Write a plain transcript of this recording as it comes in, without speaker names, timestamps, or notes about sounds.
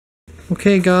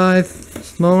Okay, guys.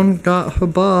 Sloan got her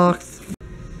box.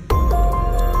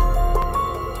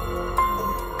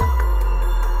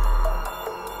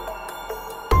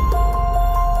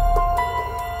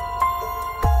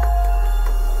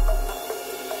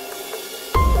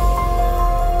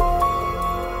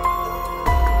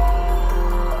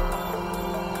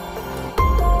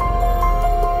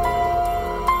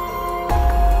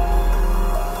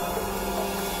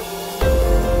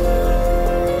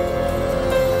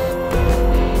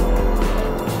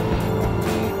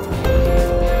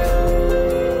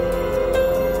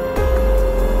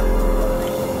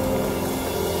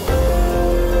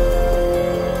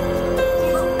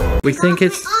 We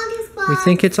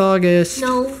think it's August.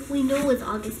 No, we know it's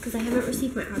August because I haven't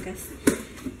received my August.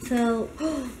 So,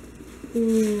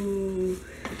 ooh.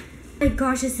 My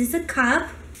gosh, is this a cup?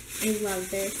 I love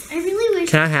this. I really wish.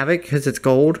 Can I have it because it's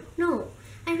gold? No,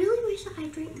 I really wish that I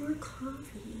drank more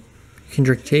coffee. You can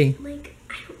drink tea. Like,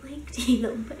 I don't like tea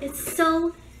though, but it's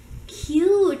so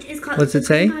cute. It's called. What's it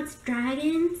say? Gringotts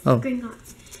Dragons. Oh.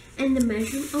 Gringotts. And the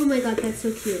measurement. Oh my god, that's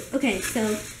so cute. Okay,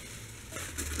 so.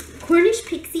 Cornish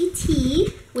Pixie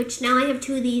Tea, which now I have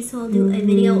 2 of these, so I'll do a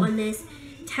video on this,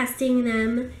 testing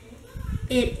them.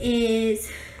 It is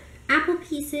apple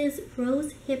pieces,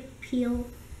 rose hip peel,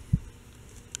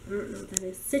 I don't know what that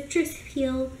is, citrus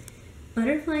peel,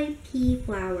 butterfly pea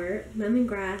flower,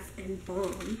 lemongrass, and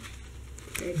balm.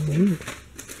 Very cool. Ooh,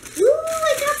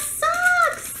 I got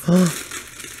socks!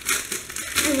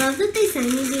 I love that they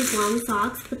send me these long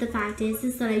socks, but the fact is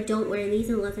that I don't wear these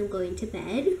unless I'm going to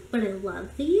bed. But I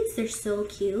love these. They're so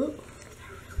cute. Oh,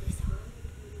 they're really soft.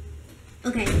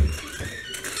 Okay.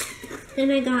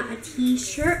 Then I got a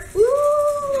t-shirt.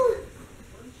 Ooh!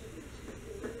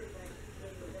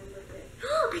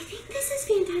 Oh, I think this is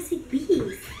Fantastic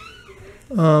Beasts.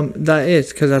 That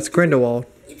is, because that's Grindelwald.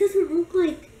 It doesn't look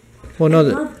like... Well, no, I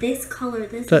love this color.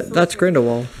 This is so that's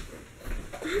Grindelwald.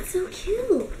 That's so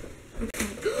cute. Okay.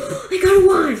 I got a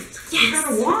wand! Yes! You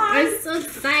got a wand? I'm so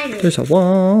excited. There's a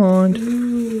wand.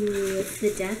 Ooh, it's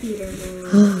the Death Eater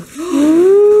wand.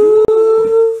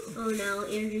 Oh no,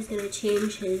 Andrew's gonna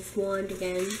change his wand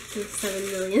again for the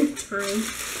 7 millionth time.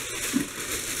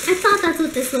 I thought that's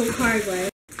what this little card was.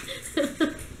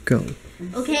 Go.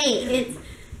 Okay, it's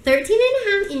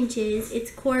 13.5 inches.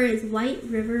 Its core is White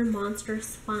River Monster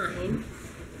Spine.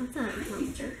 What's that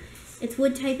monster? Its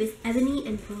wood type is ebony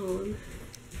and bone.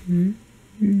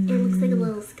 It looks like a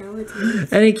little skeleton.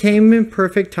 And it came in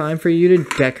perfect time for you to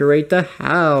decorate the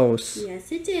house.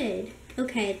 Yes, it did.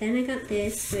 Okay, then I got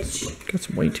this, which... Got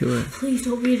some weight to it. Please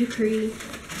don't be a decree.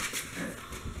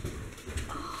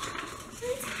 Oh,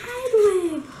 it's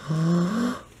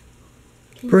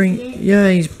Hedwig.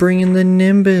 Yeah, he's bringing the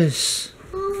Nimbus.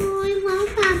 Oh, I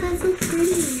love that. That's so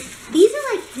pretty. These are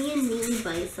like handmade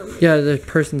by somebody. Yeah, the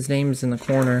person's name is in the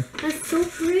corner. That's so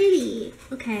pretty.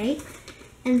 Okay.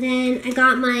 And then I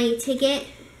got my ticket.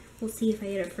 We'll see if I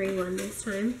get a free one this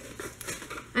time.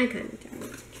 I kind of doubt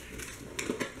it.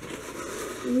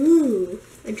 Ooh,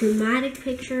 a dramatic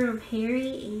picture of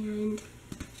Harry and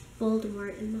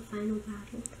Voldemort in the final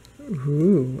battle.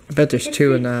 Ooh, I bet there's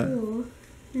 2 in that. Cool.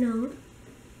 No,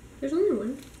 there's only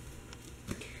 1.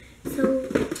 So,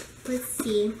 let's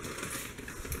see.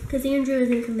 Because Andrew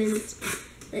isn't convinced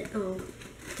that, oh,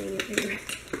 dang it,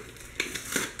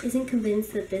 isn't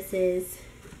convinced that this is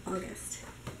August.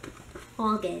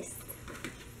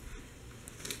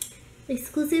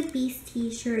 Exclusive Beast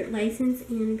t-shirt, licensed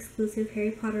and exclusive Harry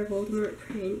Potter Voldemort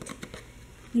print.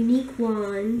 Unique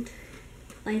wand,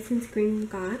 licensed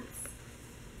Gringotts.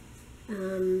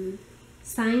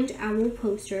 Signed owl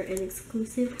poster and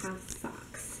exclusive house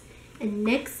socks. And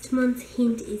next month's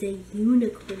hint is a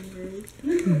unicorn.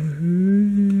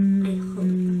 I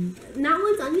hope. That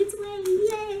one's on its way.